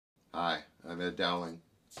Hi, I'm Ed Dowling.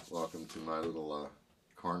 Welcome to my little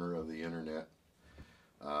corner of the internet.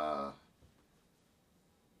 I'm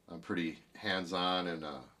pretty hands-on in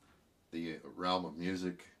the realm of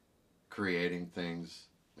music, creating things,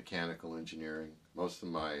 mechanical engineering. Most of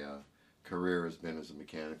my career has been as a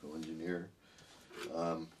mechanical engineer.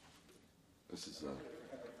 This is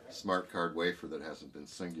a smart card wafer that hasn't been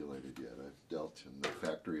singulated yet. I've dealt in the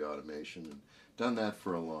factory automation and done that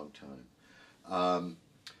for a long time.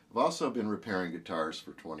 I've also been repairing guitars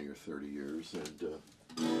for 20 or 30 years, and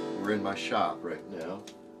we're in my shop right now.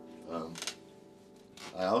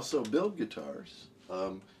 I also build guitars.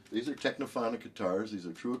 These are Technophonic guitars. These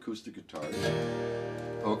are true acoustic guitars.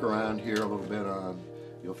 Poke around here a little bit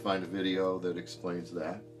you'll find a video that explains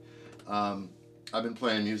that. I've been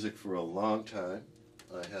playing music for a long time.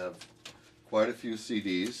 I have quite a few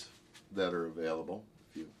CDs that are available.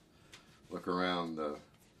 If you look around,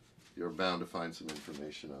 you're bound to find some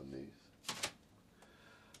information on these.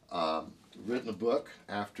 I've written a book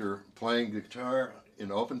after playing guitar in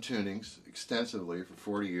open tunings extensively for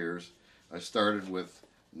 40 years. I started with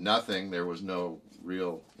nothing. There was no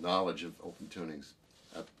real knowledge of open tunings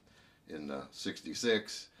in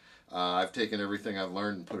 '66. I've taken everything I've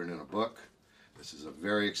learned and put it in a book. This is a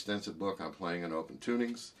very extensive book on playing in open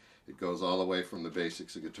tunings. It goes all the way from the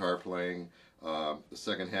basics of guitar playing. The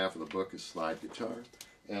second half of the book is slide guitar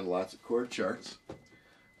and lots of chord charts.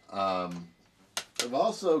 I'm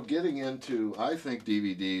also getting into, I think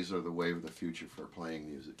DVDs are the wave of the future for playing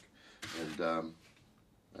music. And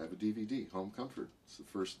I have a DVD, Home Comfort. It's the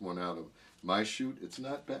first one out of my chute. It's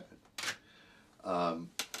not bad. I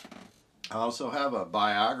also have a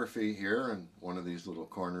biography here in one of these little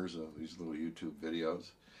corners of these little YouTube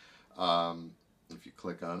videos, if you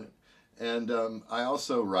click on it. And I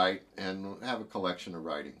also write and have a collection of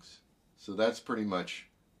writings. So that's pretty much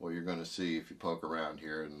what you're going to see if you poke around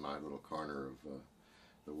here in my little corner of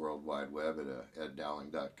the World Wide Web at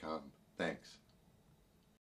eddowling.com. Thanks.